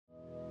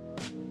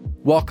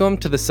Welcome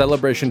to the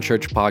Celebration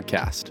Church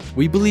podcast.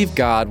 We believe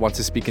God wants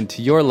to speak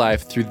into your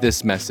life through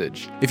this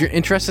message. If you're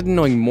interested in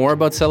knowing more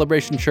about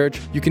Celebration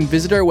Church, you can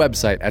visit our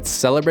website at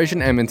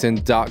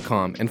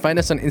celebrationedmonton.com and find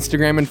us on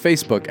Instagram and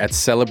Facebook at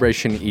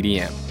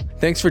CelebrationEDM.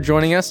 Thanks for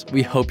joining us.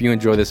 We hope you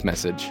enjoy this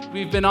message.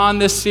 We've been on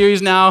this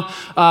series now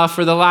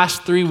for the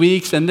last 3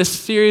 weeks, and this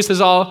series has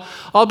all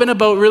been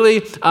about really,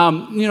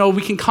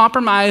 we can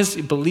compromise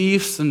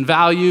beliefs and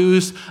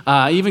values,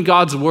 even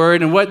God's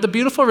word. And what the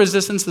Beautiful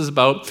Resistance is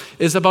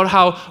about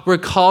how we're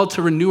called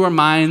to renew our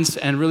minds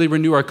and really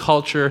renew our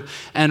culture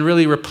and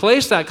really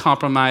replace that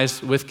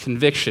compromise with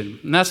conviction.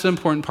 And that's the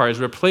important part, is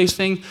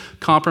replacing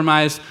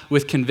compromise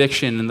with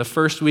conviction. In the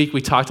first week, we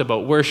talked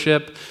about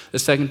worship. The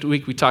second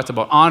week, we talked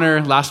about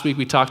honor. Last week,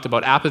 we talked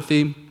about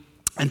apathy.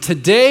 And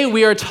today,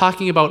 we are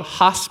talking about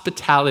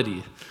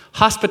hospitality.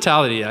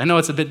 Hospitality. I know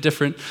it's a bit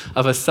different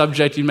of a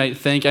subject you might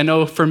think. I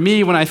know for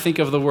me, when I think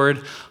of the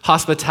word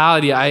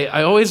hospitality,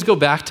 I always go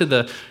back to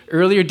the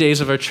earlier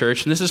days of our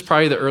church, and this is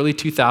probably the early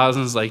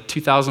 2000s, like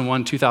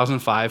 2001,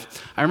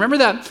 2005. I remember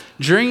that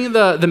during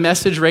the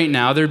message right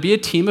now, there'd be a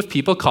team of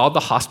people called the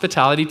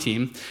hospitality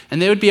team,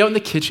 and they would be out in the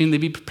kitchen. They'd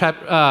be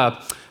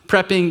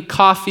prepping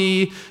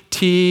coffee,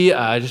 tea,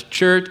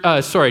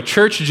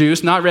 church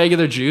juice, not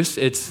regular juice.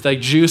 It's like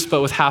juice,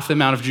 but with half the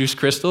amount of juice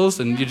crystals,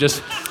 and you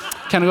just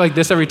kind of like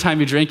this every time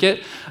you drink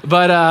it.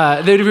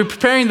 But they'd be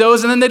preparing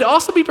those, and then they'd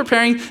also be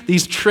preparing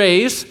these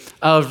trays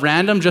of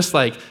random just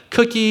like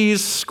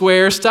cookies,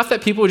 squares, stuff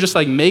that people would just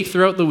like make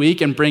throughout the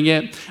week and bring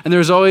it. And there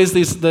was always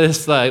this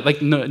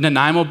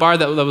Nanaimo bar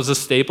that was a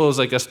staple. It was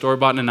like a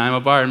store-bought Nanaimo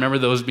bar. I remember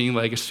those being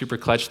like a super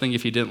clutch thing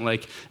if you didn't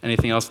like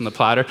anything else on the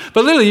platter.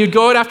 But literally, you'd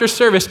go out after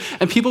service,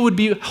 and people would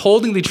be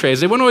holding the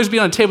trays. They wouldn't always be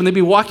on a table, and they'd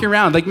be walking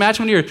around. Like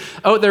imagine when you're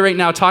out there right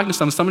now talking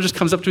to someone just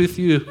comes up to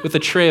you with a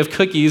tray of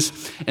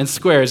cookies and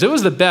squares. It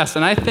was the best.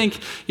 And I think,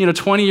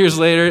 20 years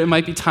later, it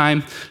might be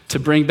time to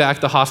bring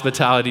back the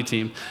hospitality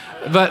team.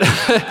 But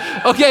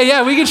okay,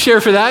 yeah, we can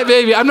share for that,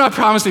 baby. I'm not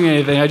promising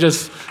anything. I'm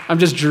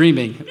just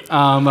dreaming.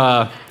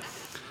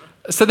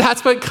 So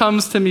that's what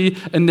comes to me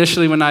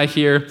initially when I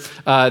hear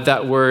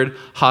that word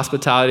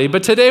hospitality.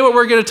 But today, what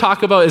we're going to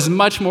talk about is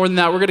much more than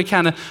that. We're going to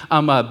kind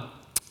of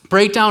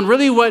break down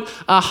really what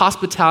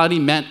hospitality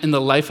meant in the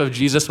life of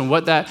Jesus and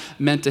what that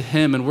meant to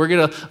him. And we're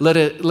going to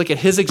look at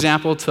his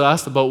example to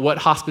us about what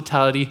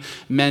hospitality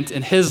meant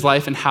in his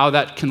life and how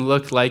that can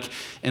look like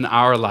in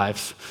our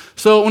lives.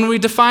 So when we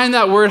define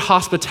that word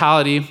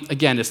hospitality,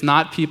 again, it's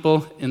not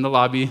people in the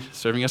lobby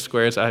serving us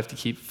squares. I have to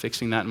keep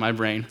fixing that in my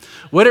brain.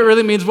 What it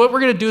really means, what we're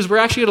going to do is we're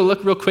actually going to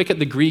look real quick at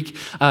the Greek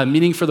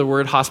meaning for the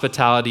word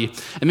hospitality.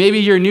 And maybe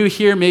you're new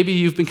here, maybe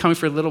you've been coming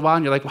for a little while,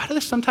 and you're like, why do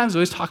they sometimes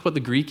always talk about the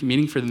Greek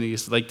meaning for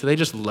these? Like, do they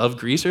just love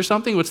Greece or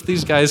something? What's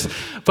these guys?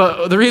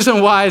 But the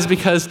reason why is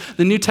because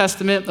the New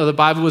Testament or the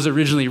Bible was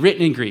originally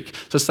written in Greek.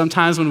 So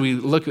sometimes when we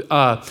look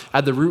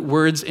at the root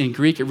words in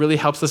Greek, it really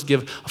helps us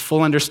give a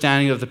full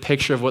understanding of the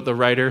picture of what the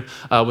writer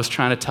was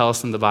trying to tell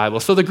us in the Bible.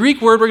 So the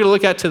Greek word we're going to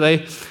look at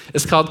today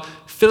is called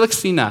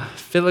philoxena.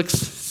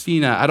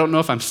 Philoxena. I don't know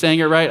if I'm saying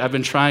it right. I've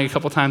been trying a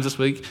couple times this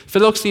week.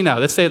 Philoxena.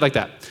 Let's say it like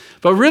that.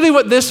 But really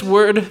what this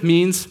word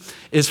means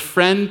is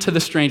friend to the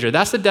stranger.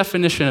 That's the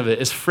definition of it,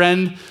 is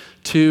friend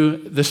to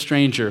the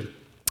stranger.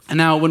 And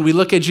now when we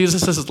look at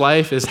Jesus'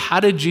 life, is how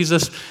did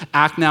Jesus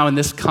act now in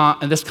this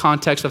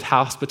context of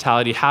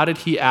hospitality? How did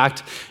he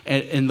act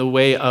in the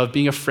way of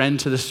being a friend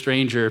to the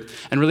stranger?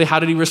 And really, how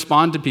did he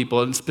respond to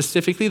people? And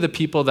specifically the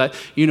people that,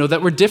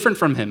 that were different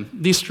from him,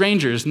 these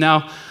strangers.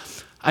 Now,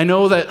 I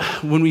know that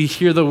when we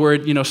hear the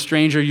word,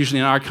 stranger, usually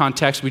in our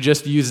context, we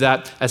just use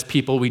that as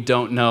people we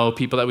don't know,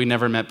 people that we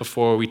never met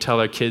before. We tell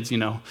our kids,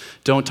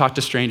 don't talk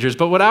to strangers.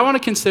 But what I want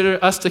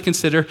to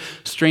consider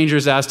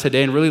strangers as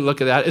today and really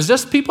look at that is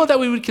just people that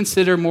we would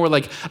consider more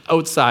like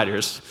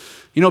outsiders.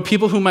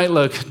 People who might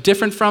look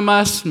different from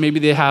us. Maybe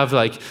they have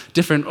like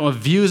different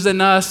views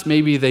than us.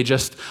 Maybe they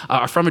just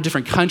are from a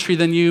different country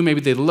than you.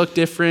 Maybe they look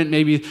different.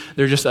 Maybe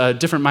they're just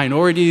different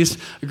minorities,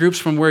 groups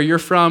from where you're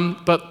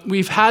from. But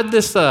we've had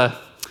this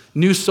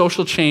new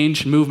social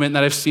change movement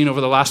that I've seen over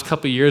the last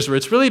couple of years where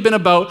it's really been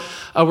about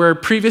where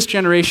previous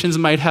generations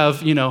might have,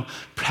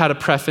 had a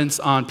preference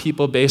on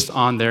people based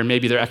on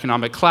maybe their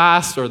economic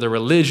class or their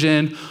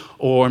religion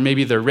or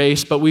maybe their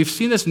race. But we've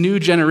seen this new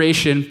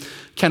generation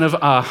kind of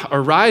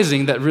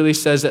arising that really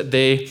says that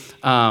they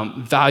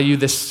value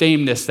this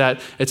sameness,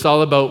 that it's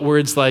all about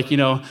words like,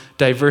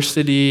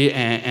 diversity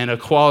and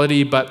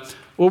equality. But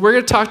what we're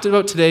going to talk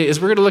about today is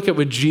we're going to look at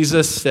what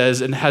Jesus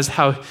says and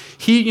how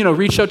he,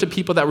 reached out to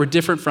people that were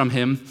different from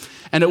him.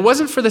 And it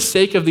wasn't for the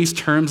sake of these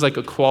terms like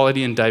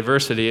equality and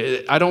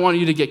diversity. I don't want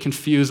you to get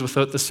confused with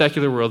what the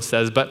secular world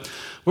says, but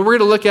what we're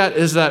going to look at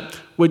is that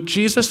when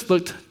Jesus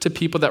looked to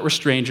people that were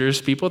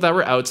strangers, people that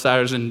were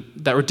outsiders and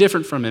that were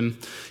different from him,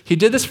 he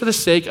did this for the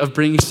sake of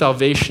bringing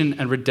salvation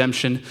and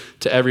redemption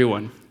to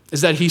everyone.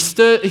 is that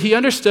he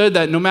understood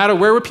that no matter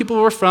where people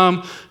were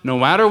from, no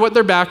matter what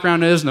their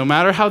background is, no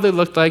matter how they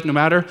looked like, no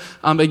matter,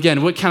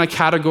 again, what kind of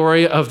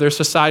category of their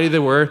society they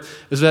were,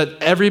 is that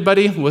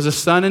everybody was a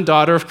son and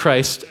daughter of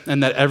Christ,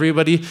 and that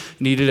everybody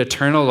needed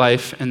eternal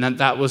life, and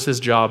that was his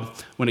job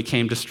when it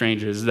came to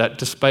strangers, that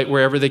despite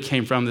wherever they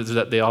came from, is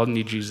that they all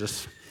need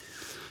Jesus.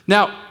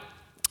 Now,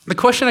 the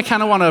question I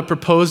kind of want to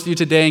propose to you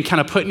today and kind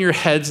of put in your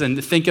heads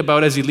and think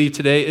about as you leave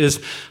today is,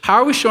 how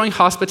are we showing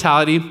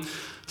hospitality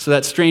so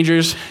that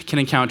strangers can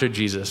encounter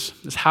Jesus?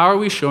 How are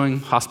we showing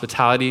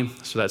hospitality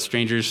so that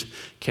strangers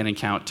can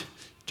encounter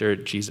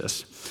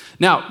Jesus?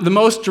 Now, the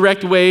most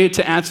direct way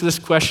to answer this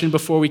question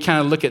before we kind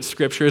of look at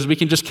scripture is we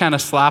can just kind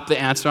of slap the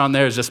answer on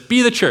there, is just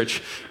be the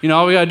church.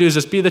 All we got to do is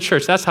just be the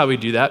church. That's how we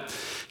do that,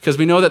 because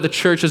we know that the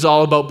church is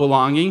all about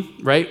belonging,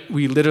 right?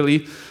 We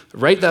literally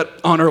write that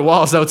on our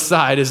walls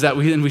outside,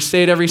 and we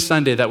say it every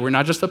Sunday, that we're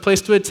not just a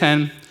place to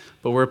attend,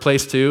 but we're a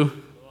place to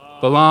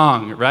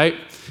belong, right?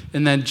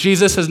 And then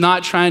Jesus is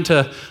not trying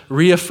to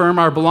reaffirm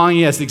our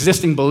belonging as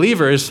existing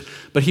believers,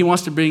 but he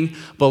wants to bring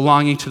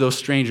belonging to those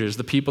strangers,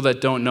 the people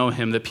that don't know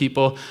him, the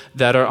people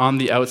that are on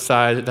the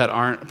outside that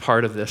aren't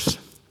part of this.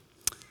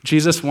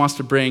 Jesus wants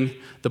to bring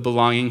the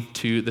belonging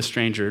to the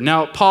stranger.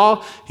 Now,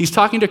 Paul, he's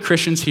talking to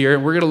Christians here,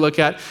 and we're going to look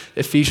at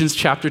Ephesians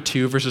chapter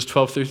 2, verses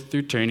 12 through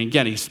 13.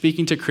 Again, he's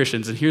speaking to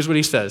Christians, and here's what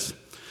he says.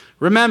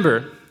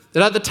 Remember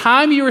that at the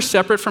time you were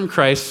separate from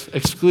Christ,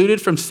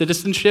 excluded from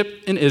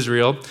citizenship in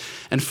Israel,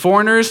 and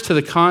foreigners to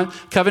the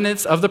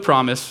covenants of the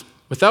promise,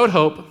 without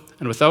hope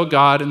and without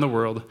God in the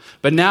world.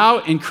 But now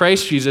in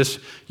Christ Jesus,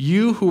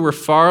 you who were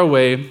far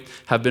away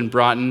have been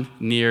brought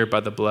near by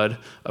the blood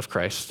of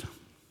Christ.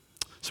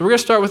 So we're going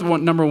to start with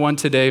number one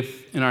today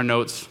in our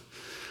notes.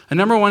 And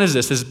number one is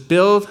this, is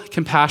build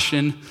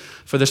compassion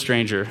for the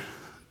stranger.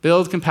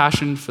 Build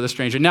compassion for the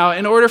stranger. Now,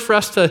 in order for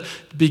us to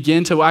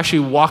begin to actually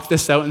walk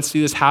this out and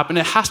see this happen,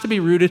 it has to be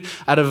rooted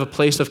out of a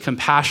place of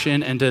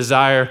compassion and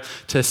desire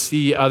to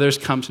see others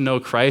come to know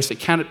Christ. It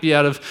can't be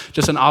out of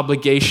just an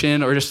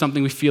obligation or just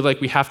something we feel like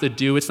we have to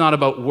do. It's not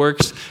about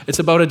works. It's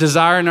about a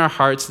desire in our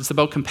hearts. It's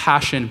about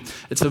compassion.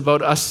 It's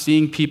about us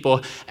seeing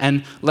people.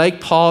 And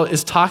like Paul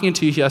is talking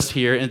to us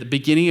here at the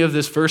beginning of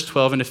this verse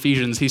 12 in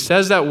Ephesians, he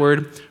says that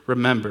word,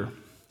 remember.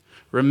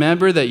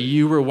 Remember that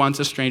you were once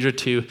a stranger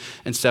to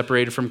and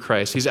separated from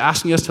Christ. He's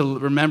asking us to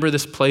remember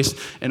this place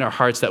in our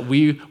hearts that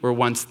we were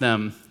once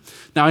them.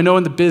 Now, I know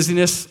in the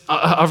busyness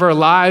of our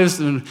lives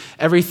and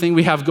everything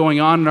we have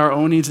going on in our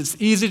own needs,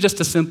 it's easy just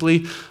to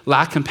simply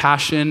lack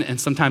compassion and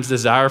sometimes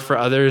desire for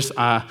others.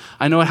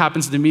 I know it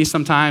happens to me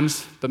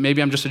sometimes, but maybe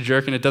I'm just a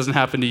jerk and it doesn't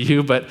happen to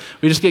you, but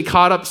we just get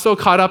so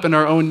caught up in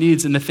our own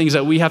needs and the things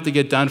that we have to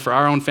get done for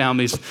our own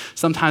families.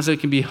 Sometimes it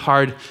can be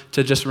hard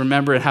to just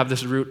remember and have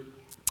this root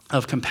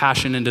of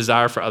compassion and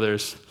desire for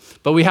others.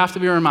 But we have to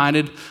be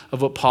reminded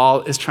of what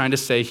Paul is trying to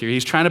say here.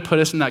 He's trying to put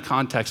us in that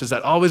context, is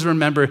that always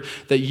remember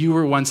that you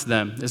were once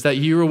them, is that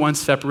you were once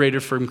separated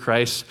from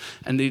Christ,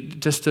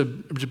 and just to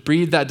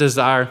breathe that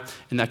desire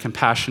and that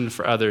compassion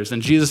for others.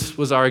 And Jesus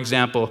was our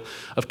example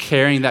of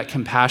carrying that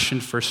compassion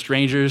for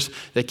strangers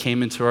that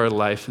came into our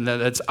life. And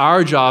that's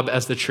our job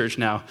as the church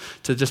now,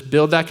 to just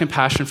build that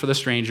compassion for the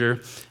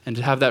stranger and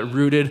to have that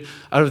rooted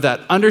out of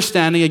that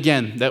understanding,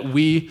 again, that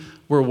we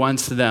were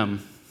once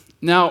them.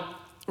 Now,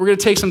 we're going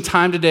to take some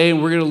time today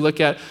and we're going to look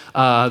at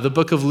the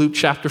book of Luke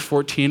chapter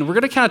 14. We're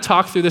going to kind of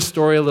talk through this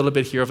story a little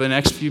bit here over the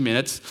next few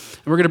minutes.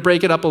 And we're going to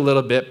break it up a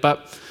little bit.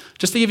 But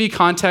just to give you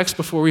context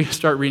before we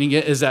start reading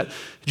it, is that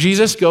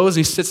Jesus goes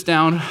and he sits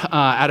down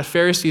at a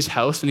Pharisee's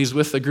house, and he's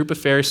with a group of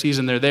Pharisees,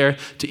 and they're there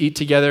to eat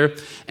together.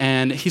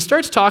 And he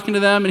starts talking to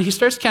them, and he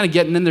starts kind of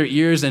getting in their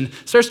ears and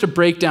starts to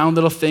break down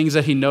little things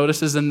that he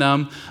notices in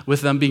them,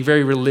 with them being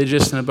very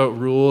religious and about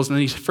rules. And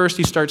then he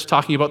starts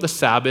talking about the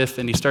Sabbath,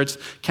 and he starts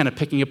kind of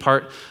picking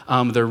apart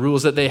the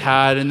rules that they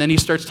had. And then he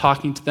starts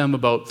talking to them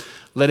about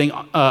letting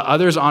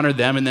others honor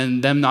them, and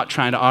then them not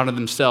trying to honor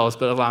themselves,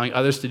 but allowing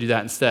others to do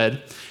that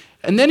instead.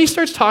 And then he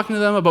starts talking to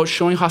them about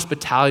showing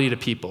hospitality to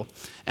people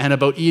and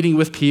about eating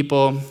with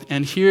people.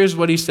 And here's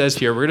what he says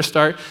here. We're going to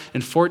start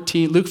in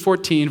Luke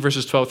 14,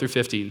 verses 12 through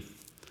 15. And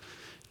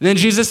then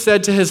Jesus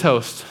said to his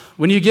host,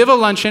 "When you give a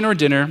luncheon or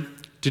dinner,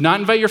 do not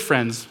invite your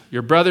friends,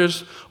 your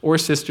brothers or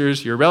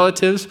sisters, your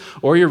relatives,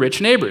 or your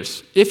rich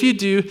neighbors. If you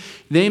do,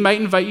 they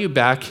might invite you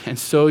back, and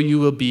so you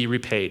will be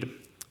repaid.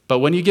 But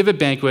when you give a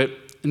banquet,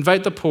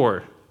 invite the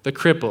poor, the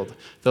crippled,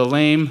 the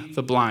lame,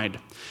 the blind,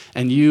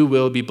 and you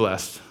will be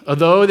blessed.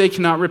 Although they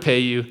cannot repay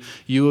you,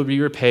 you will be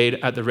repaid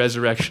at the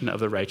resurrection of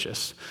the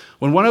righteous."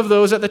 When one of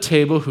those at the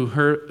table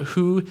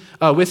who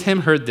with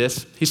him heard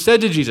this, he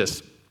said to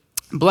Jesus,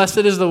 "Blessed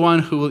is the one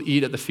who will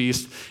eat at the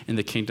feast in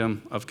the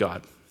kingdom of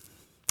God."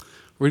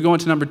 We're going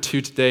to number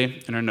 2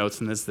 today in our notes,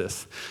 and it's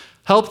this.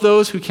 Help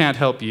those who can't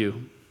help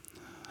you.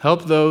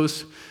 Help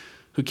those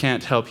who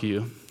can't help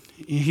you.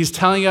 He's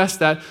telling us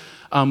that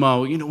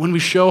when we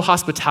show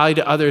hospitality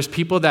to others,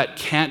 people that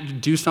can't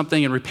do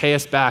something and repay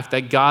us back,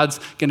 that God's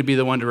going to be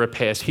the one to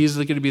repay us. He's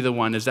going to be the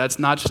one. That's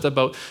not just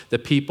about the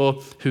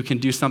people who can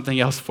do something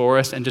else for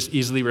us and just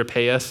easily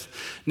repay us.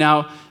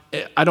 Now,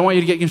 I don't want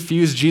you to get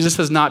confused. Jesus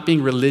is not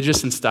being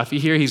religious and stuffy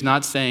here. He's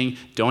not saying,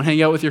 don't hang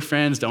out with your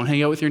friends, don't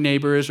hang out with your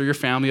neighbors or your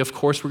family. Of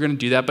course, we're going to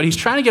do that. But he's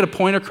trying to get a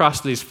point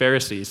across to these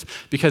Pharisees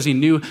because he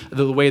knew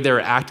the way they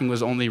were acting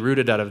was only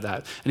rooted out of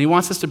that. And he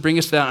wants us to bring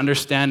us to that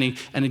understanding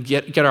and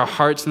get our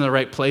hearts in the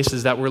right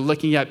places, that we're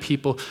looking at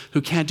people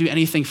who can't do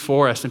anything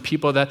for us and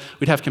people that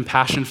we'd have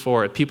compassion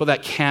for, people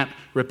that can't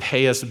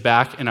repay us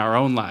back in our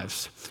own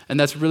lives. And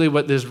that's really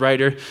what this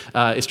writer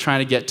is trying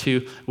to get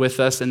to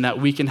with us, and that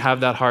we can have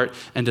that heart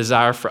and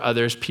desire for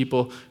others,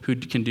 people who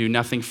can do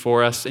nothing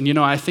for us. And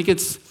I think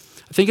it's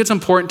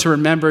important to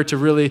remember, to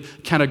really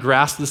kind of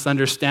grasp this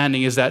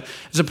understanding, is that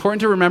it's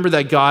important to remember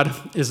that God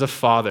is a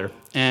father.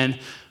 And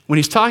when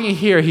he's talking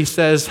here, he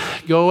says,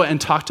 go and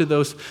talk to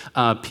those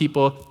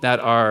people that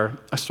are,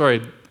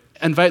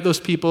 invite those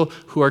people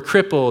who are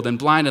crippled and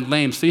blind and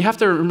lame. So you have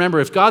to remember,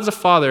 if God's a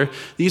father,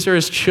 these are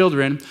his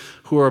children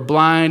who are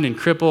blind and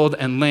crippled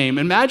and lame.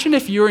 Imagine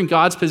if you were in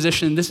God's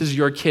position, this is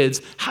your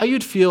kids, how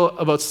you'd feel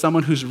about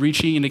someone who's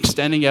reaching and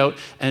extending out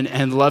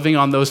and loving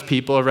on those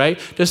people, right?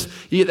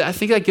 I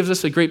think that gives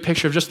us a great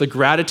picture of just the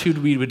gratitude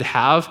we would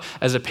have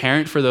as a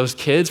parent for those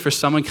kids, for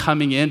someone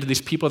coming in to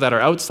these people that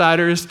are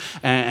outsiders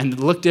and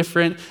look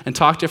different and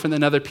talk different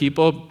than other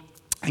people.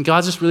 And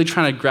God's just really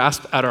trying to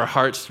grasp at our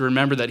hearts to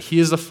remember that he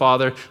is the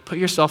father. Put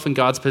yourself in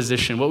God's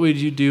position. What would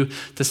you do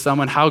to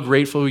someone? How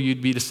grateful would you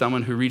be to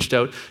someone who reached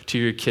out to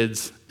your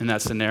kids in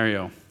that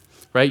scenario,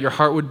 right? Your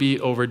heart would be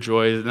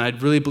overjoyed. And I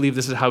really believe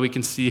this is how we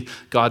can see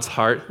God's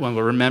heart when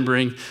we're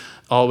remembering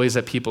always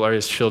that people are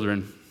his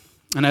children.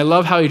 And I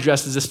love how he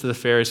addresses this to the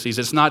Pharisees.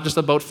 It's not just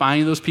about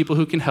finding those people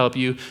who can help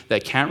you,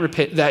 that can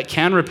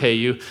repay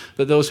you,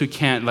 but those who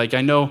can't. Like,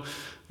 I know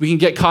we can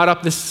get caught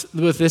up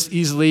with this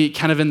easily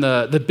kind of in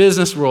the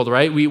business world,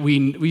 right? We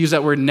use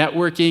that word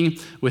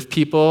networking with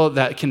people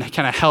that can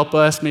kind of help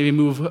us maybe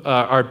move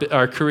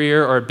our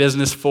career or our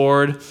business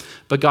forward.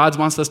 But God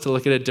wants us to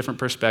look at a different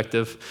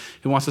perspective.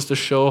 He wants us to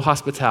show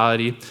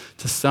hospitality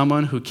to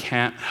someone who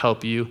can't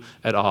help you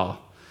at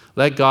all.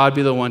 Let God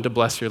be the one to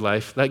bless your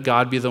life. Let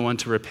God be the one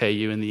to repay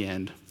you in the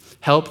end.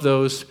 Help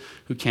those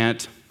who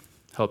can't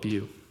help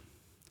you.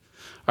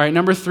 All right,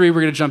 number 3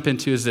 we're going to jump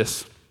into is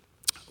this.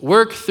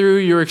 Work through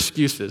your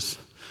excuses.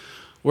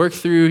 Work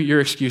through your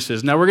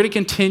excuses. Now, we're going to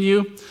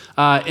continue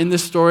in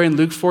this story in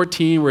Luke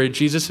 14 where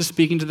Jesus is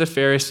speaking to the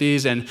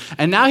Pharisees, and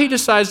now he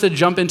decides to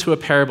jump into a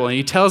parable, and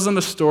he tells them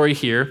a story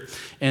here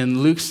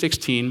in Luke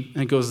 16,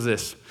 and it goes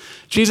this.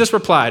 Jesus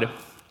replied,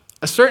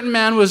 "A certain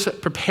man was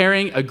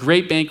preparing a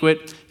great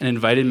banquet and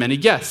invited many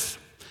guests.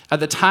 At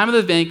the time of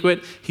the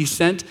banquet, he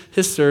sent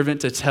his servant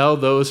to tell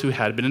those who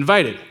had been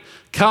invited,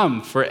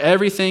 'Come, for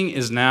everything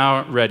is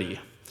now ready.'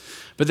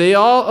 But they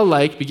all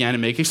alike began to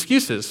make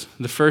excuses.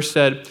 The first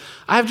said,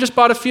 'I have just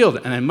bought a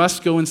field and I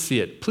must go and see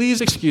it. Please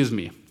excuse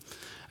me.'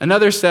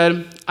 Another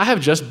said, 'I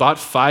have just bought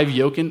 5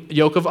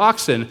 yoke of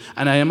oxen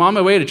and I am on my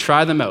way to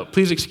try them out.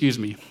 Please excuse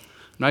me.'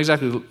 I'm not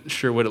exactly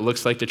sure what it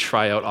looks like to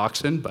try out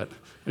oxen, but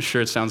I'm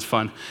sure it sounds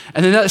fun.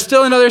 And then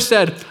still another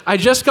said, 'I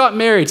just got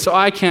married, so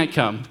I can't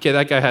come.'" Okay,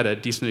 that guy had a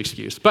decent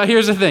excuse. But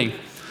here's the thing.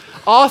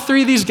 All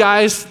 3 of these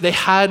guys, they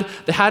had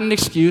an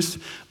excuse,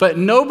 but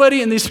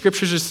nobody in these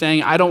scriptures is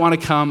saying, "I don't want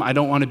to come, I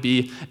don't want to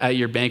be at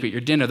your banquet,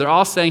 your dinner." They're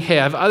all saying, "Hey,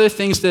 I have other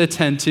things to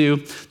attend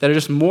to that are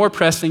just more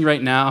pressing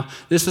right now.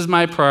 This is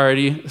my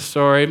priority.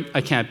 Sorry,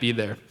 I can't be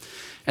there."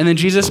 And then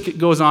Jesus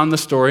goes on the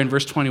story in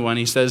verse 21.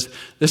 He says,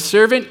 "The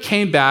servant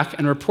came back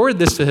and reported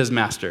this to his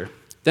master.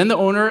 Then the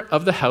owner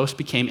of the house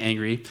became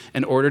angry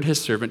and ordered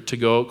his servant to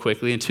go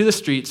quickly into the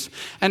streets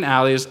and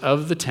alleys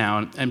of the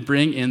town and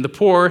bring in the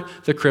poor,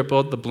 the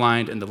crippled, the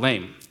blind, and the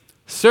lame.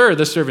 'Sir,'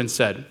 the servant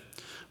said,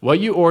 'what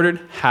you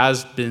ordered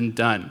has been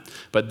done,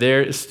 but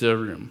there is still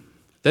room.'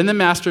 Then the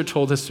master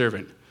told his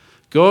servant,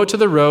 'Go out to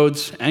the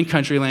roads and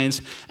country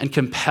lanes and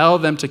compel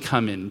them to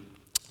come in,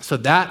 so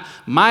that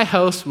my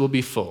house will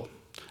be full.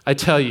 I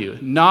tell you,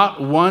 not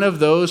one of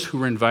those who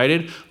were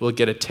invited will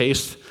get a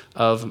taste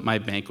of my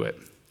banquet.'"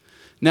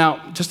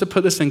 Now, just to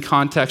put this in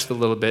context a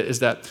little bit, is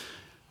that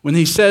when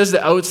he says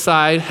the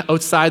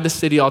outside the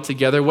city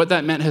altogether, what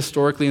that meant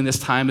historically in this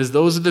time is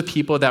those are the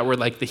people that were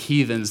like the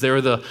heathens. They were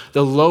the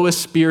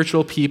lowest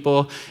spiritual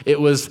people. They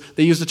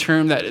used a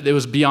term that it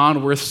was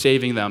beyond worth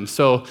saving them.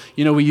 So,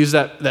 we use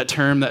that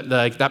term that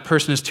that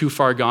person is too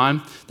far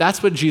gone.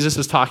 That's what Jesus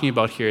is talking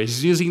about here.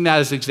 He's using that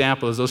as an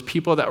example, as those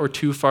people that were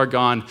too far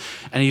gone.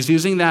 And he's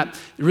using that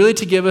really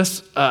to give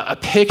us a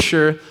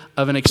picture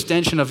of an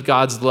extension of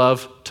God's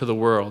love to the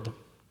world.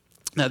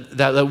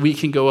 That we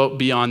can go out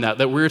beyond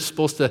that we're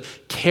supposed to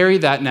carry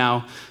that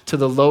now to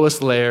the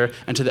lowest layer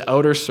and to the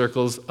outer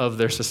circles of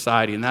their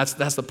society. And that's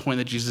the point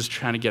that Jesus is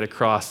trying to get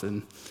across.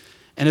 And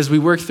as we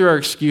work through our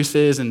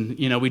excuses and,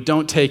 we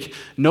don't take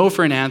no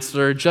for an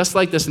answer, just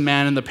like this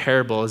man in the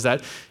parable, is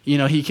that,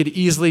 he could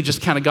easily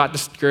just kind of got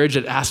discouraged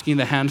at asking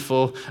the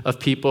handful of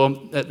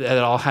people that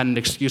all had an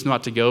excuse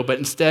not to go. But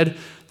instead,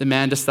 the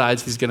man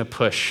decides he's going to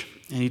push.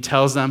 And he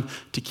tells them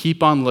to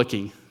keep on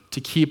looking. to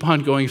keep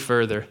on going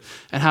further.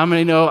 And how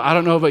many know, I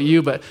don't know about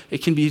you, but it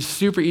can be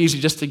super easy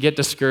just to get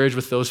discouraged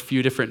with those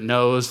few different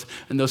no's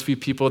and those few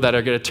people that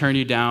are going to turn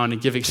you down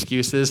and give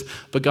excuses.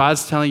 But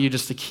God's telling you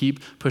just to keep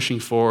pushing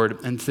forward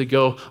and to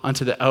go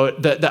onto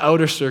the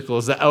outer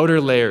circles, the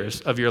outer layers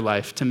of your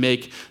life to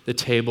make the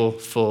table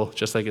full,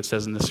 just like it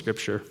says in the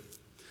scripture.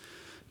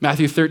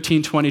 Matthew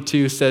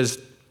 13:22 says,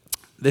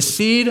 "The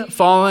seed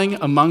falling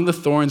among the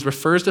thorns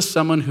refers to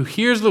someone who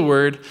hears the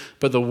word,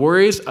 but the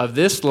worries of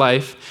this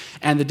life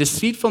and the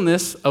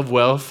deceitfulness of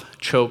wealth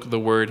choke the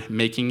word,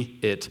 making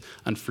it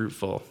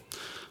unfruitful."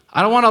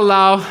 I don't want to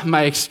allow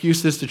my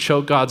excuses to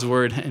choke God's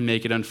word and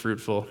make it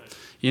unfruitful.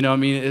 You know, I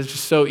mean, it's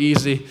just so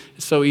easy.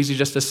 It's so easy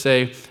just to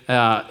say,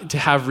 to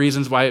have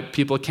reasons why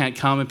people can't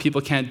come and people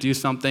can't do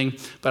something,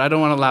 but I don't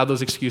want to allow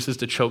those excuses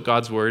to choke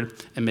God's word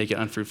and make it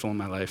unfruitful in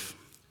my life.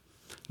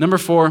 Number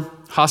 4,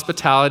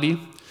 hospitality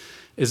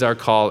is our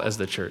call as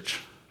the church.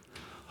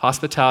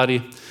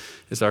 Hospitality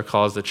is our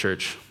call as the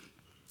church.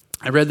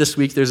 I read this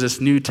week, there's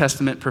this New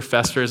Testament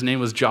professor, his name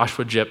was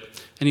Joshua Jipp,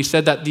 and he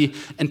said that the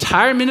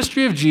entire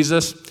ministry of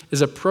Jesus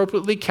is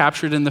appropriately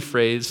captured in the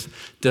phrase,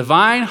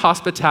 divine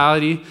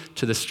hospitality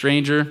to the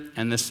stranger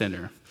and the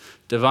sinner.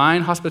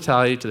 Divine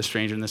hospitality to the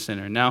stranger and the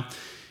sinner. Now,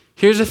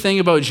 here's the thing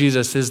about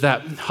Jesus is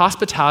that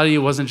hospitality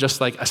wasn't just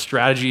like a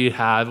strategy he'd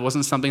have. It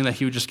wasn't something that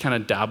he would just kind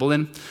of dabble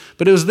in,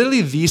 but it was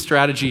literally the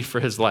strategy for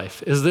his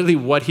life. It was literally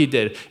what he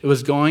did. It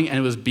was going and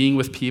it was being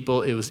with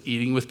people. It was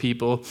eating with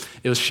people.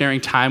 It was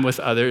sharing time with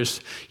others.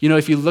 You know,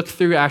 if you look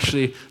through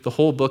actually the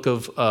whole book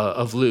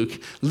of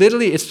Luke,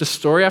 literally it's just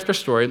story after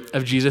story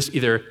of Jesus.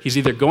 He's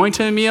either going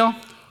to a meal,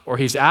 or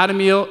he's at a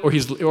meal, or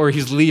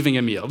he's leaving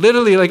a meal.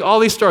 Literally, like all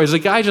these stories, the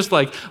guy just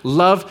like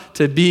loved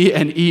to be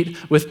and eat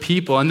with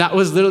people, and that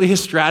was literally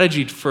his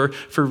strategy for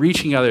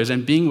reaching others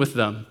and being with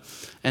them.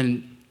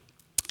 And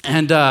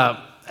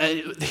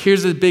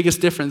here's the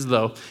biggest difference,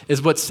 though,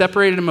 is what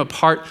separated him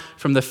apart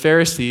from the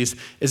Pharisees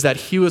is that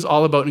he was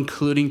all about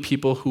including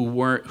people who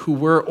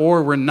were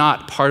or were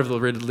not part of the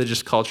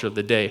religious culture of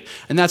the day.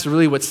 And that's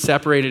really what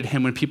separated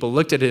him when people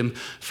looked at him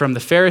from the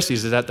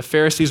Pharisees, is that the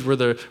Pharisees were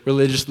the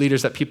religious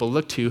leaders that people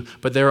looked to,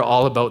 but they were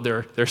all about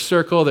their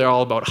circle. They're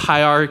all about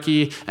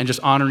hierarchy and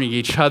just honoring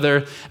each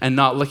other and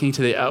not looking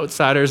to the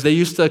outsiders. They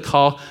used to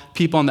call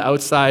people on the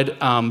outside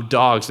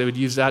dogs. They would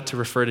use that to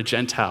refer to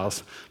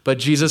Gentiles. But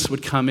Jesus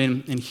would come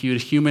in and he would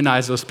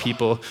humanize those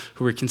people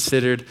who were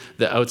considered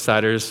the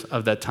outsiders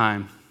of that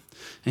time.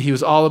 And he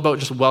was all about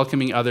just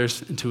welcoming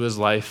others into his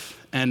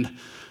life. And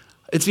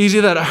it's easy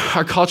that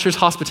our culture's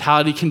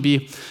hospitality can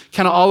be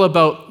kind of all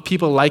about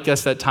people like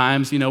us at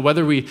times. You know,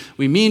 whether we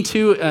mean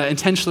to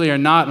intentionally or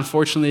not,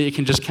 unfortunately, it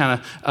can just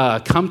kind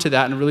of come to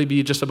that and really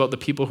be just about the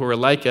people who are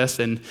like us.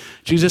 And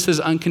Jesus'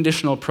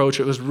 unconditional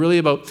approach, it was really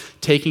about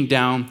taking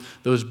down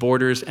those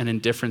borders and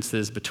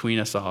indifferences between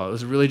us all. It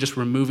was really just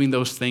removing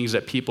those things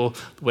that people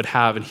would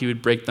have, and he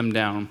would break them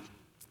down.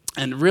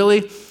 And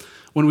really,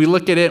 when we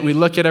look at it and we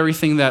look at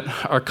everything that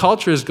our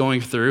culture is going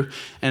through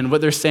and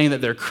what they're saying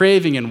that they're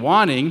craving and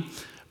wanting,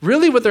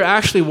 really what they're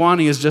actually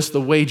wanting is just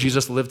the way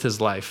Jesus lived his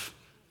life.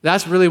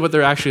 That's really what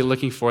they're actually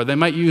looking for. They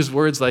might use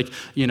words like,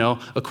 you know,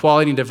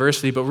 equality and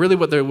diversity, but really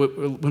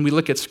when we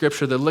look at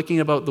scripture, they're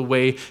looking about the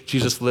way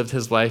Jesus lived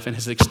his life and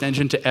his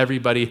extension to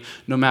everybody,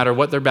 no matter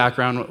what their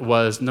background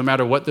was, no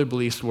matter what their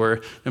beliefs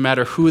were, no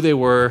matter who they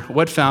were,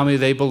 what family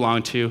they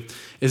belonged to,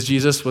 is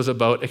Jesus was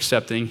about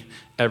accepting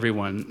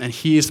everyone. And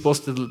he is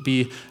supposed to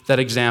be that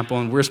example,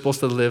 and we're supposed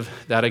to live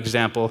that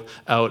example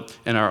out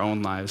in our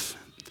own lives.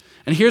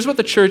 And here's what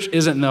the church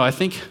isn't, though. I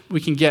think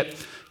we can get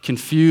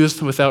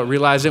confused without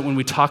realizing it when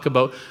we talk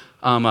about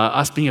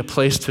us being a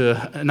place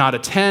to not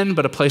attend,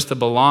 but a place to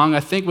belong. I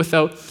think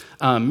without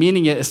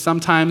meaning it is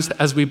sometimes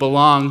as we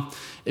belong,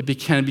 it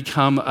can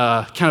become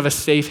kind of a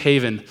safe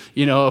haven,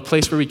 you know, a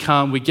place where we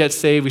come, we get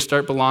saved, we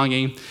start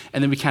belonging,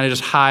 and then we kind of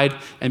just hide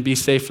and be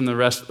safe from the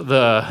rest of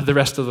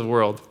the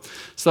world.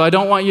 So I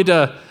don't want you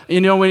to, you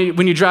know,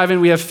 when you drive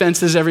in, we have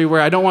fences everywhere.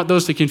 I don't want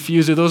those to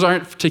confuse you. Those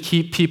aren't to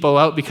keep people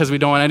out because we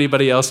don't want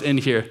anybody else in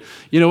here.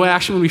 You know,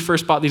 when we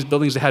first bought these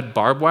buildings, they had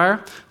barbed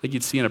wire, like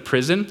you'd see in a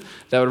prison,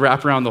 that would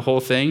wrap around the whole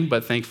thing,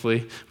 but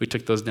thankfully we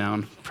took those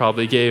down.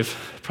 Probably gave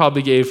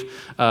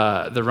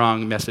the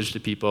wrong message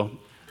to people.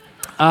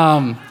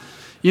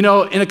 You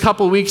know, in a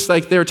couple weeks,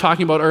 like they were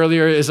talking about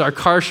earlier, is our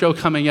car show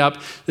coming up.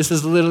 This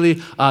is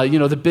literally,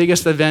 the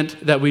biggest event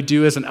that we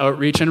do as an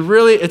outreach. And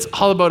really, it's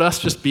all about us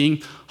just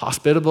being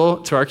hospitable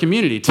to our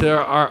community, to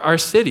our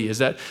city, is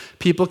that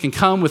people can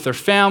come with their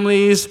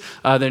families,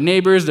 their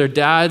neighbors, their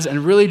dads,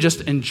 and really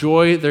just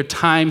enjoy their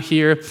time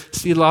here,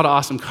 see a lot of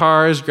awesome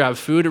cars, grab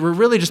food. We're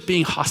really just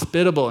being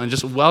hospitable and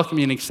just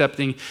welcoming and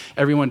accepting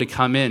everyone to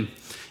come in.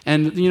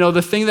 And, you know,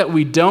 the thing that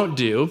we don't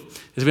do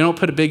is we don't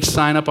put a big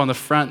sign up on the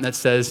front that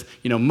says,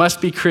 you know,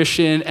 must be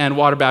Christian and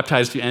water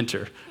baptized to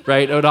enter,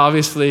 right?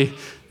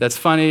 That's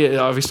funny.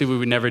 Obviously, we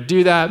would never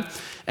do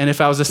that. And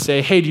if I was to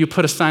say, hey, do you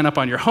put a sign up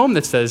on your home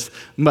that says,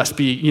 must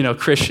be,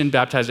 Christian,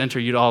 baptized, enter,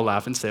 you'd all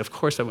laugh and say, of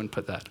course I wouldn't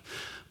put that.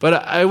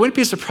 But I wouldn't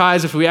be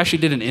surprised if we actually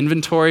did an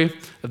inventory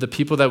of the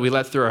people that we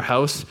let through our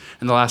house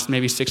in the last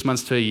maybe 6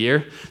 months to a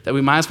year, that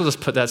we might as well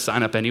just put that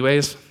sign up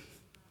anyways.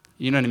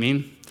 You know what I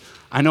mean?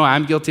 I know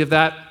I'm guilty of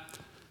that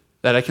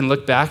I can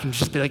look back and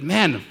just be like,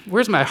 man,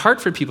 where's my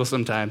heart for people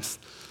sometimes?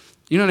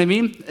 You know what I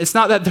mean? It's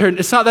not that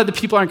the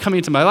people aren't coming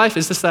into my life,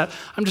 it's just that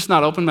I'm just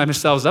not opening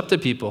myself up to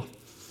people.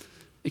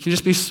 It can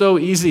just be so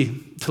easy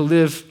to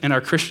live in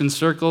our Christian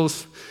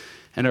circles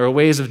and our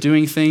ways of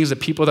doing things, the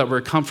people that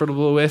we're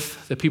comfortable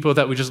with, the people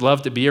that we just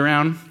love to be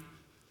around.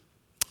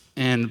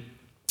 And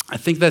I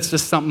think that's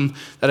just something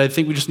that I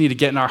think we just need to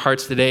get in our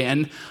hearts today.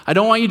 And I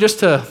don't want you just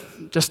to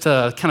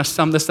kind of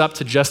sum this up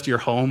to just your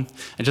home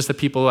and just the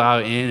people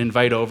out in,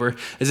 invite over,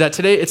 is that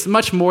today it's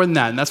much more than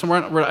that. And that's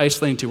what we're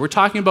isolating to. We're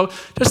talking about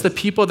just the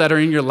people that are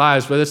in your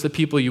lives, whether it's the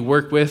people you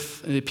work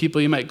with, the people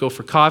you might go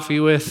for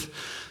coffee with,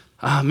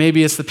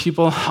 maybe it's the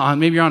people,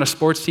 maybe you're on a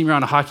sports team, you're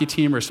on a hockey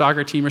team or a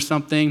soccer team or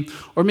something,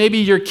 or maybe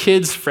your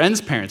kids' friends'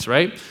 parents,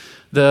 right?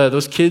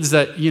 Those kids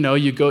that,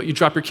 you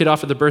drop your kid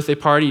off at the birthday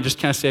party, you just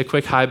kind of say a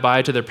quick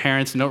hi-bye to their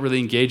parents and don't really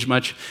engage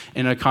much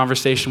in a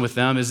conversation with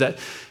them, is that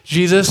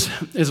Jesus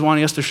is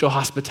wanting us to show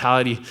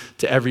hospitality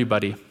to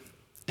everybody.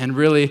 And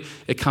really,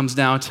 it comes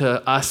down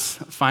to us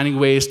finding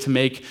ways to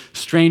make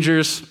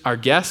strangers our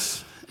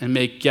guests and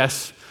make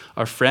guests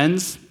our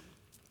friends,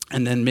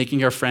 and then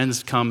making our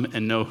friends come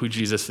and know who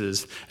Jesus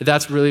is.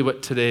 That's really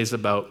what today is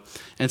about.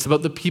 And it's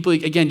about the people,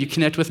 again, you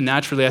connect with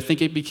naturally. I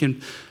think it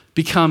can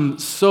become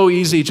so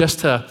easy just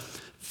to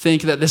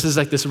think that this is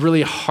like this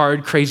really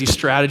hard, crazy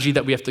strategy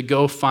that we have to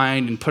go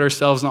find and put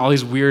ourselves in all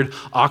these weird,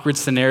 awkward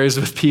scenarios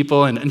with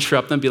people and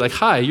interrupt them, be like,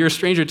 hi, you're a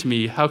stranger to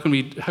me. How can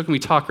we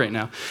talk right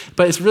now?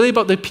 But it's really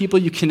about the people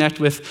you connect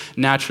with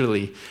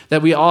naturally,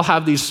 that we all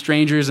have these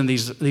strangers and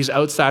these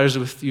outsiders,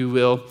 if you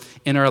will,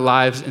 in our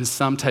lives in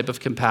some type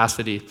of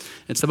capacity.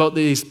 It's about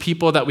these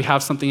people that we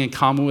have something in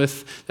common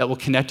with that will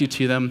connect you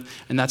to them,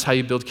 and that's how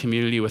you build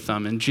community with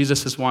them. And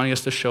Jesus is wanting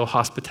us to show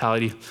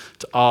hospitality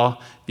to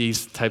all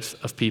these types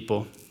of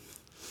people.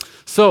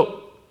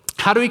 So,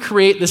 how do we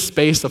create this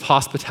space of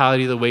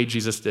hospitality the way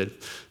Jesus did?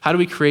 How do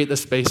we create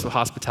this space of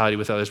hospitality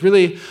with others?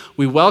 Really,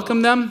 we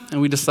welcome them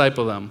and we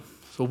disciple them.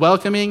 So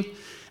welcoming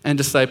and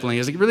discipling,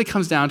 it really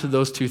comes down to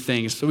those two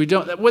things. So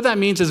what that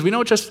means is we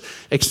don't just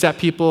accept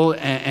people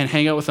and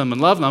hang out with them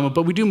and love them,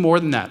 but we do more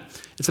than that.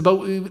 It's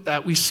about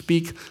that we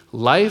speak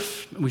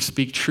life, we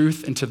speak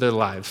truth into their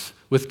lives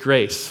with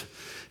grace.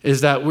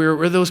 Is that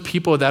we're those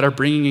people that are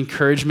bringing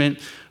encouragement.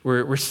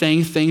 We're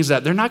saying things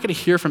that they're not going to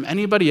hear from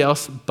anybody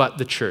else but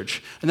the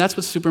church. And that's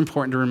what's super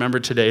important to remember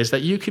today, is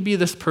that you could be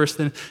this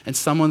person in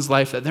someone's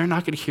life that they're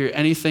not going to hear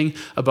anything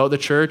about the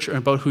church or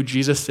about who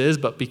Jesus is,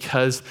 but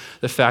because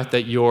the fact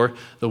that you're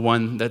the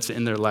one that's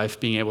in their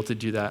life being able to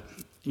do that.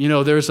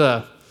 There's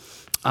a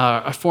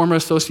former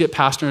associate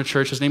pastor in a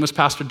church. His name was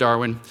Pastor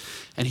Darwin,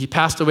 and he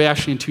passed away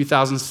actually in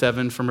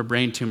 2007 from a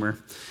brain tumor.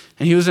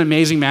 And he was an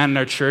amazing man in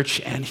our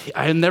church, and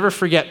I'll never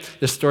forget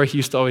this story he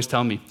used to always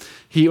tell me.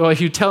 He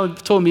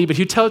told me, but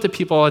he'd tell it to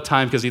people all the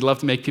time because he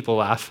loved to make people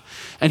laugh.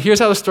 And here's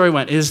how the story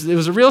went. It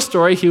was a real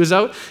story. He was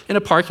out in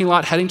a parking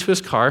lot heading to his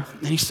car,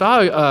 and he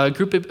saw a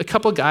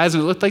couple of guys,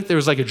 and it looked like there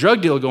was like a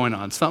drug deal going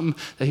on, something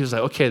that he was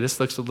like, okay, this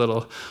looks a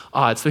little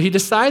odd. So he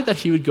decided that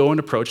he would go and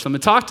approach them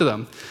and talk to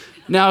them.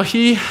 Now,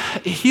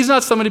 he's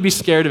not someone to be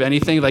scared of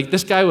anything. Like,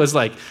 this guy was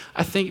like,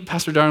 I think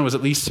Pastor Darwin was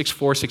at least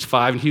 6'4",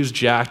 6'5", and he was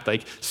jacked,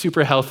 like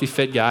super healthy,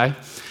 fit guy.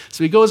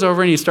 So he goes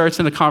over and he starts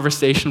in a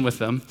conversation with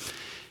them.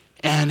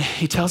 And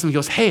he tells them, he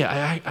goes, hey,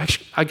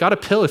 I got a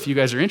pill if you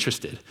guys are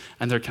interested.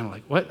 And they're kind of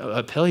like, what,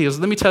 a pill? He goes,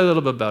 let me tell you a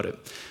little bit about it.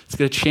 It's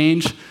going to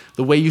change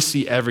the way you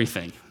see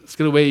everything. It's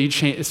going to way you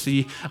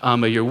see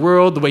your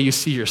world, the way you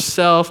see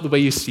yourself, the way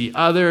you see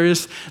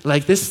others.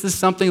 Like, this is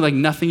something like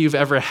nothing you've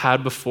ever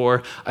had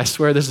before. I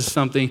swear this is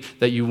something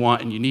that you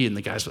want and you need. And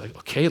the guys are like,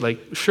 okay, like,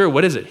 sure,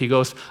 what is it? He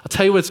goes, I'll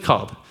tell you what it's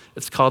called.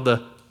 It's called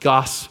the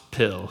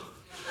gospel.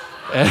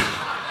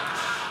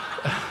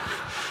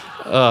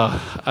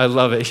 I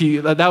love it.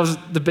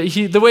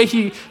 The way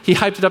he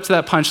hyped it up to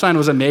that punchline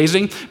was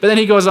amazing. But then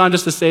he goes on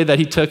just to say that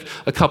he took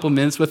a couple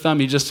minutes with them.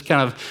 He just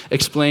kind of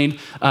explained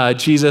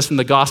Jesus and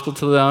the gospel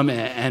to them,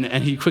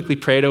 and he quickly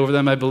prayed over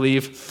them, I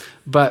believe.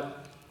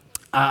 But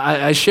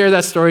I share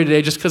that story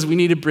today just because we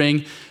need to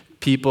bring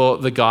people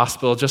the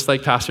gospel, just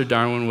like Pastor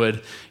Darwin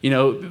would,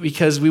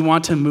 because we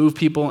want to move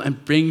people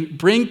and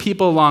bring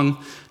people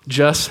along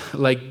just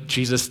like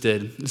Jesus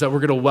did. Is that we're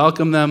going to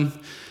welcome them,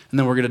 and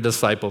then we're going to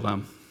disciple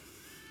them.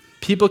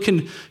 People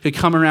could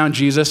come around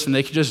Jesus and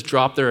they could just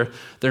drop their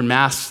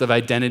masks of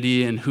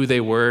identity and who they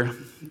were.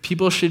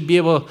 People should be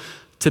able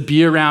to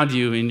be around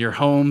you in your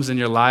homes and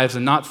your lives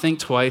and not think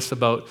twice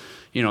about,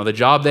 the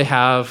job they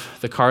have,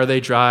 the car they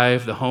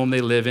drive, the home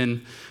they live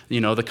in,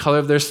 the color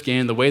of their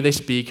skin, the way they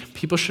speak.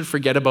 People should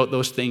forget about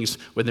those things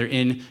when they're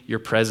in your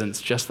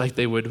presence, just like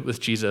they would with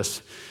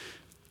Jesus.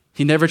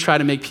 He never tried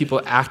to make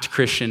people act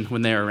Christian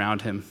when they were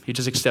around him. He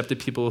just accepted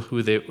people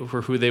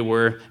for who they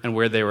were and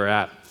where they were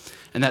at.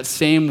 And that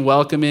same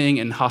welcoming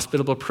and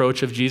hospitable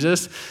approach of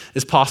Jesus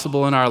is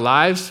possible in our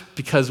lives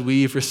because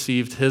we've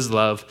received his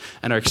love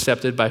and are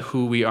accepted by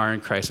who we are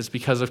in Christ. It's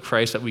because of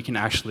Christ that we can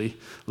actually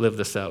live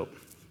this out.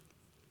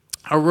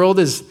 Our world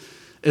is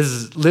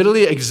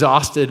literally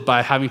exhausted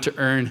by having to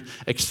earn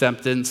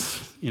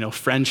acceptance,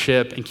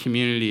 friendship and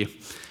community.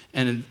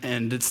 And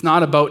it's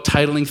not about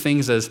titling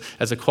things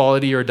as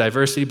equality or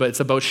diversity, but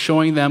it's about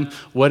showing them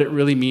what it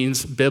really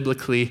means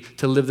biblically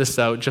to live this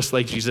out just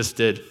like Jesus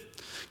did.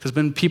 Because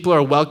when people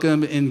are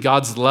welcomed in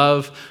God's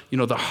love,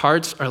 the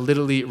hearts are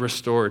literally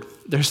restored.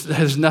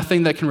 There's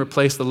nothing that can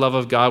replace the love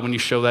of God when you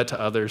show that to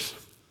others.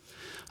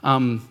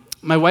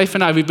 My wife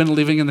and I, we've been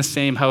living in the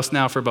same house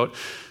now for about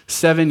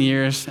 7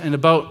 years, and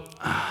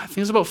I think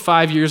it was about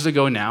 5 years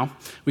ago now,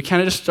 we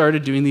kind of just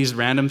started doing these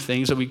random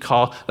things that we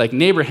call like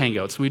neighbor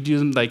hangouts. We do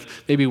them like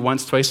maybe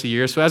once, twice a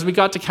year. So as we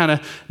got to kind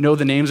of know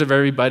the names of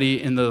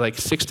everybody in the like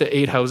 6 to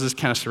 8 houses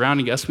kind of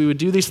surrounding us, we would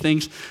do these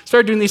things,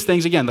 start doing these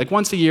things again, like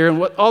once a year.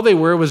 And all they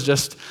were was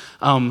just,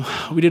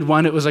 we did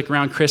one, it was like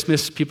around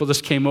Christmas. People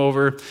just came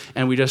over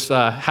and we just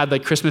had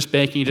like Christmas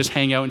baking, just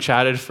hang out and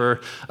chatted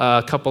for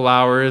a couple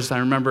hours. I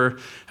remember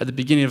at the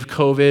beginning of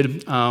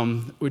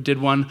COVID, we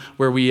did one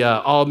where we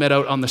all met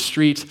out on the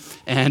street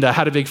and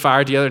had a big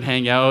fire together and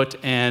hang out.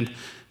 And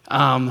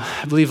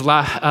I believe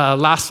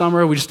last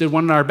summer we just did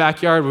one in our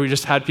backyard where we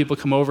just had people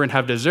come over and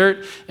have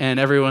dessert, and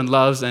everyone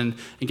loves and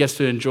gets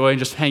to enjoy and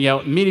just hang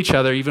out and meet each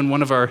other. Even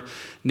one of our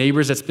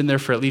neighbors that's been there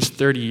for at least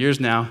 30 years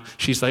now,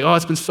 she's like, oh,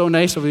 it's been so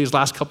nice over these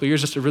last couple of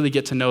years just to really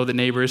get to know the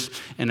neighbors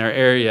in our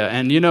area.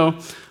 And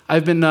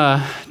I've been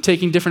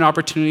taking different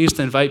opportunities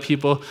to invite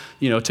people,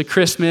 to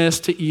Christmas,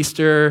 to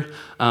Easter.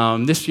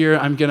 This year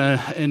I'm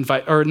gonna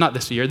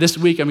this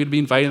week I'm gonna be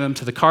inviting them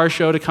to the car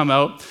show to come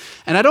out.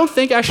 And I don't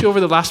think actually over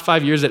the last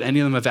 5 years that any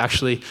of them have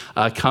actually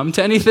come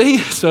to anything.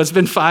 So it's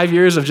been 5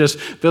 years of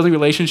just building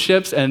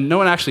relationships and no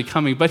one actually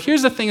coming. But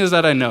here's the thing is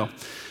that I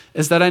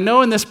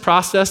know in this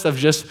process of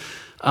just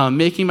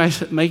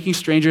making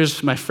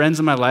strangers my friends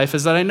in my life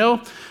is that I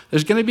know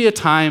there's going to be a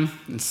time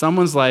in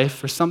someone's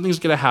life where something's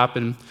going to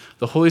happen,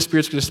 the Holy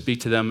Spirit's going to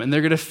speak to them, and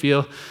they're going to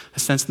feel a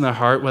sense in their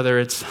heart, whether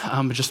it's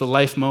just a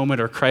life moment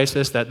or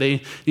crisis, that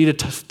they need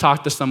to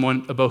talk to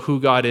someone about who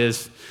God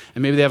is,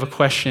 and maybe they have a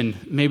question,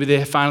 maybe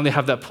they finally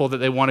have that pull that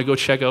they want to go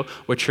check out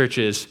what church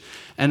is.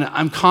 And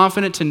I'm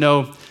confident to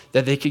know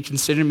that they could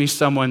consider me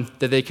someone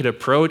that they could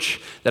approach,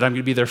 that I'm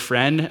going to be their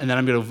friend, and that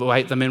I'm going to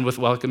invite them in with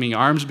welcoming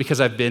arms because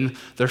I've been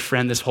their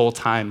friend this whole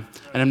time.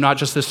 And I'm not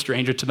just a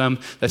stranger to them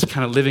that's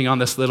kind of living on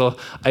this little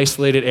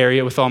isolated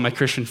area with all my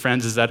Christian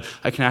friends, is that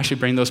I can actually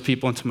bring those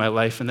people into my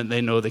life and that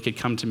they know they could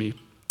come to me.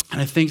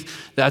 And I think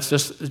that's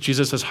just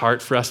Jesus'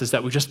 heart for us, is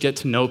that we just get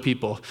to know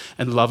people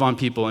and love on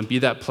people and be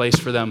that place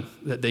for them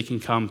that they can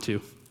come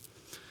to.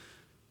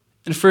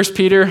 In 1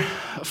 Peter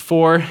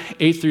 4,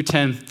 8 through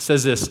 10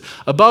 says this,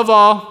 above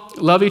all,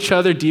 love each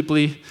other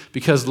deeply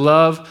because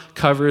love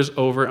covers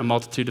over a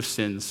multitude of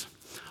sins.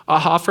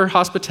 Offer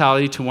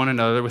hospitality to one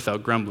another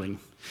without grumbling.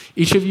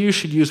 Each of you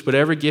should use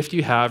whatever gift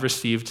you have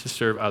received to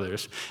serve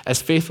others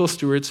as faithful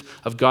stewards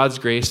of God's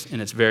grace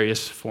in its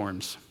various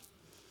forms.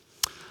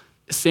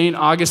 St.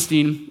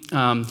 Augustine,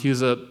 he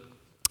was a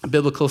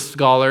biblical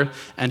scholar,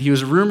 and he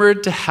was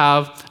rumored to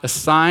have a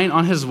sign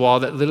on his wall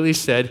that literally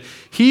said,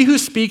 he who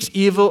speaks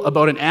evil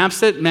about an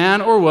absent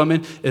man or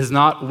woman is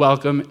not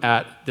welcome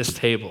at this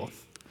table.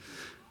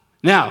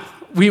 Now,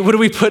 what do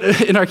we put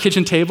in our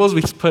kitchen tables?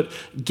 We put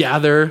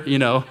gather,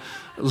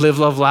 live,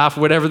 love, laugh,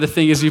 whatever the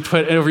thing is you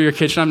put over your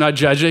kitchen. I'm not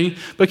judging.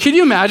 But can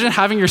you imagine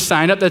having your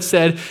sign up that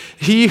said,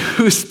 he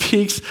who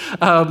speaks,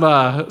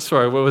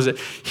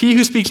 he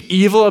who speaks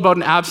evil about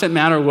an absent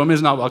man or woman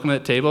is not welcome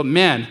at the table?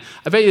 Man,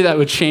 I bet you that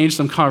would change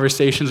some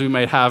conversations we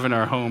might have in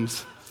our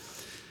homes.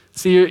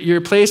 See,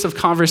 your place of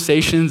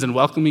conversations and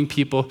welcoming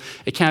people,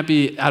 it can't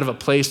be out of a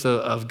place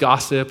of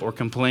gossip or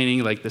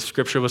complaining like the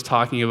scripture was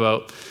talking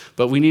about,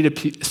 but we need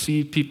to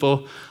see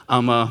people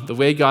the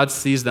way God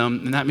sees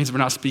them, and that means we're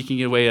not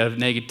speaking away of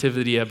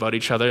negativity about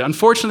each other.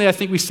 Unfortunately, I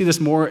think we see this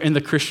more in the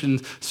Christian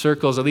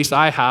circles, at least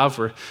I have,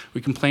 where we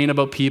complain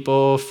about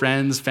people,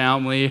 friends,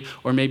 family,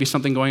 or maybe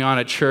something going on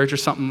at church or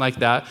something like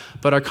that,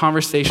 but our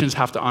conversations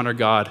have to honor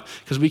God,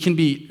 because we can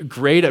be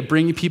great at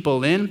bringing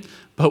people in,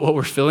 but what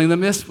we're filling them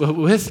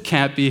with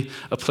can't be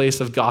a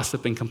place of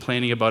gossip and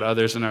complaining about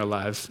others in our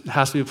lives. It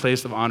has to be a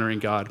place of honoring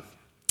God.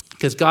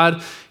 Because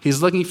God,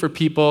 he's looking for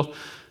people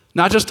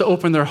not just to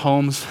open their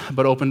homes,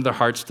 but open their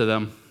hearts to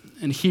them.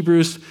 In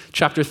Hebrews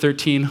chapter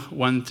 13,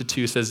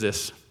 1-2 says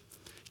this,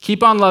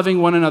 keep on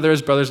loving one another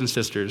as brothers and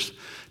sisters.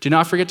 Do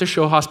not forget to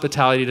show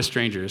hospitality to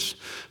strangers.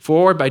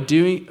 For by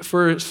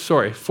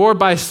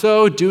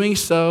so doing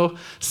so,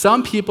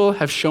 some people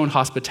have shown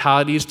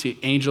hospitalities to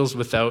angels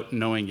without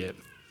knowing it.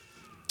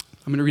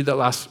 I'm going to read that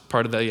last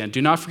part of that again.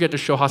 Do not forget to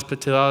show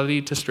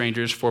hospitality to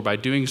strangers, for by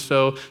doing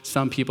so,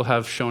 some people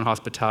have shown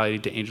hospitality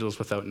to angels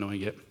without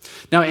knowing it.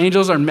 Now,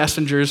 angels are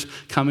messengers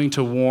coming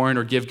to warn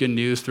or give good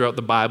news throughout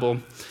the Bible.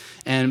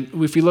 And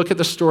if you look at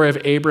the story of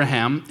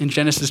Abraham in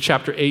Genesis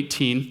chapter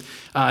 18,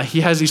 he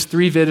has these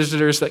 3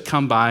 visitors that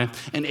come by,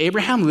 and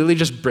Abraham literally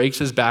just breaks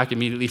his back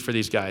immediately for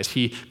these guys.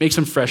 He makes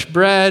them fresh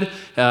bread,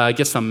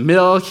 gets some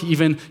milk, he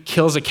even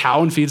kills a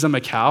cow and feeds them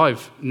a cow.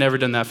 I've never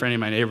done that for any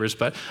of my neighbors,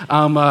 but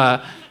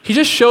he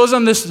just shows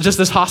them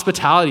this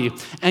hospitality.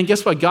 And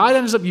guess what? God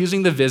ends up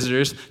using the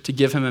visitors to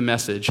give him a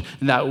message.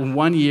 And that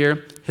one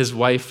year, his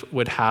wife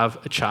would have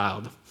a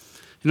child.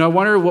 I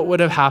wonder what would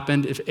have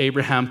happened if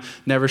Abraham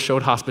never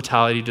showed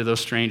hospitality to those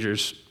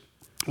strangers.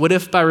 What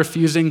if by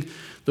refusing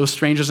those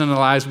strangers in our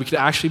lives, we could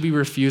actually be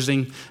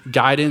refusing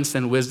guidance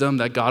and wisdom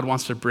that God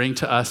wants to bring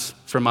to us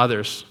from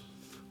others?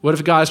 What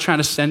if God is trying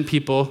to send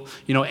people,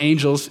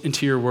 angels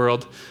into your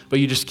world, but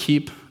you just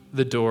keep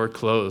the door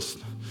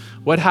closed?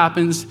 What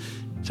happens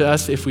to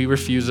us if we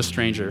refuse a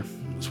stranger?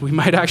 So we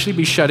might actually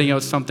be shutting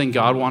out something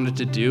God wanted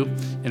to do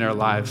in our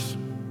lives.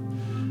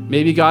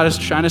 Maybe God is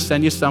trying to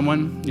send you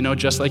someone,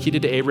 just like he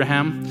did to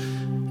Abraham.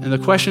 And the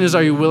question is,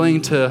 are you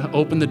willing to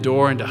open the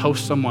door and to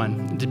host someone,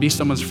 and to be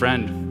someone's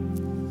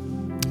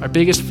friend? Our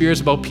biggest fears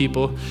about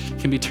people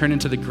can be turned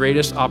into the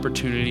greatest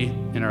opportunity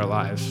in our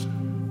lives.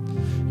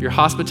 Your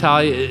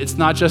hospitality, it's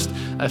not just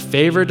a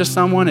favor to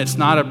someone, it's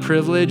not a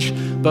privilege,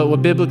 but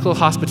what biblical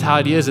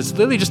hospitality is, it's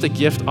literally just a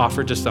gift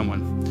offered to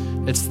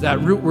someone. It's that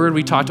root word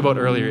we talked about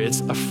earlier.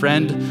 It's a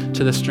friend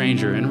to the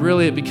stranger. And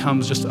really it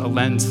becomes just a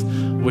lens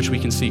which we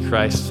can see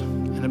Christ.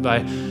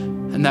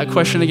 And that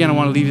question again I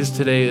want to leave you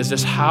today is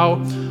just,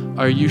 how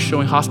are you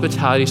showing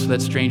hospitality so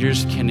that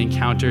strangers can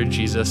encounter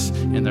Jesus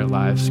in their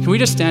lives? Can we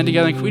just stand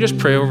together and can we just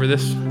pray over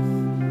this?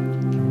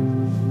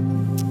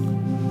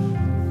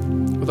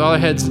 With all our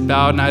heads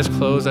bowed and eyes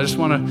closed, I just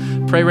want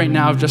to pray right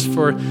now just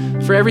for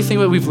everything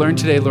that we've learned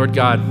today, Lord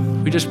God.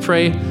 We just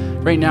pray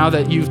right now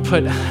that you've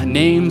put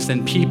names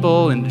and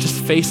people and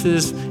just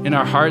faces in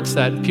our hearts,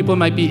 that people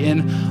might be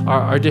in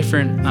our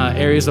different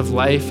areas of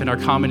life and our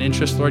common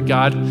interests, Lord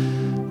God.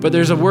 But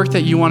there's a work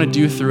that you want to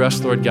do through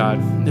us, Lord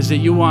God, is that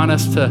you want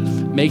us to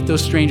make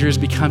those strangers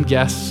become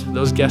guests,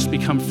 those guests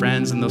become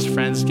friends, and those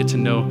friends get to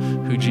know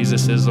who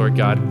Jesus is, Lord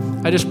God.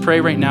 I just pray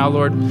right now,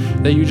 Lord,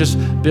 that you just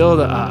build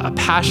a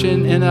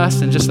passion in us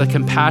and just a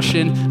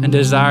compassion and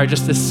desire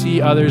just to see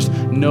others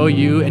know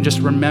you, and just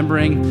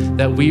remembering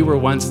that we were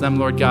once them,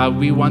 Lord God.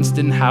 We once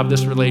didn't have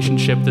this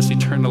relationship, this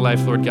eternal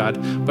life, Lord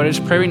God. But I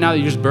just pray right now that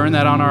you just burn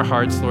that on our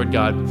hearts, Lord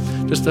God,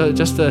 just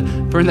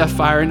to burn that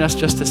fire in us,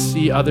 just to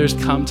see others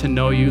come to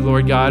know you,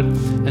 Lord God,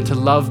 and to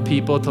love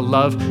people, to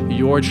love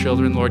your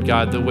children, Lord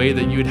God, the way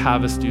that you would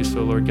have us do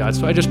so, Lord God.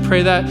 So I just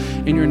pray that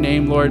in your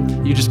name, Lord,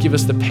 you just give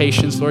us the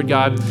patience, Lord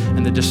God,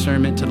 and the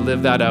discernment to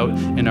live that out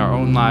in our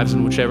own lives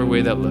in whichever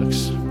way that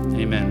looks.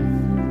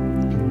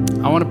 Amen.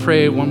 I want to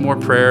pray one more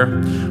prayer.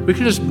 We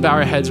can just bow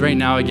our heads right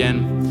now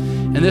again.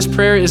 And this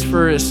prayer is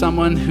for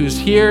someone who's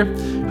here,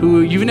 who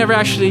you've never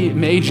actually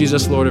made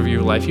Jesus Lord of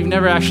your life. You've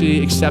never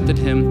actually accepted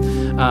him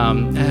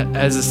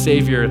as a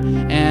savior.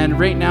 And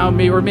right now,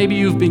 maybe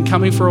you've been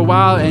coming for a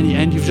while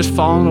and you've just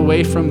fallen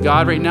away from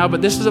God right now,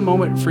 but this is a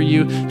moment for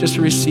you just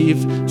to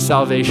receive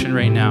salvation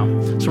right now.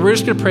 So we're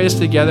just gonna pray this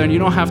together, and you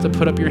don't have to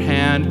put up your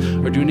hand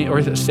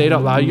or say it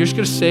out loud. You're just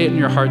gonna say it in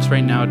your hearts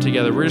right now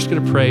together. We're just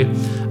gonna pray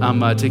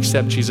to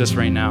accept Jesus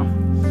right now.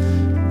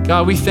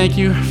 God, we thank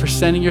you for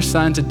sending your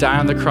son to die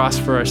on the cross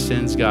for our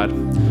sins, God.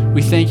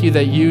 We thank you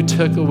that you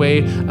took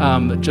away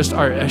just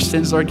our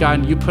sins, Lord God,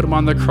 and you put them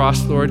on the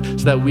cross, Lord,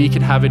 so that we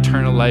can have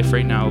eternal life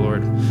right now,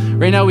 Lord.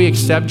 Right now, we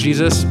accept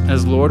Jesus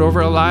as Lord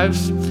over our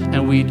lives,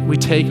 and we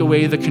take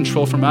away the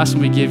control from us,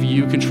 and we give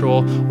you control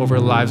over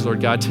our lives, Lord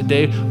God.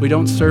 Today, we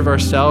don't serve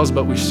ourselves,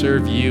 but we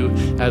serve you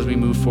as we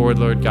move forward,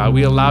 Lord God.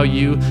 We allow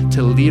you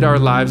to lead our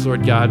lives,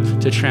 Lord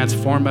God, to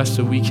transform us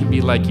so we can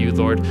be like you,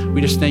 Lord. We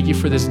just thank you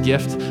for this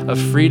gift of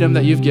freedom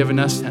that you've given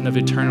us and of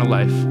eternal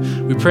life.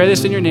 We pray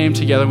this in your name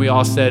together. We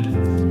all said,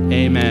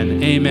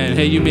 amen. Amen.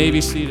 Hey, you may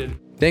be seated.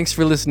 Thanks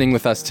for listening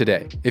with us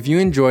today. If you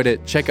enjoyed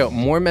it, check out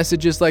more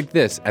messages like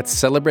this at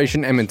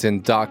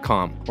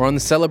celebrationedmonton.com or on the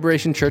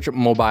Celebration Church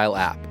mobile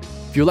app.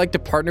 If you'd like to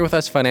partner with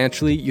us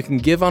financially, you can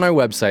give on our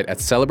website at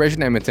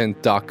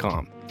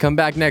celebrationedmonton.com. Come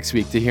back next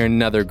week to hear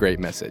another great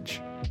message.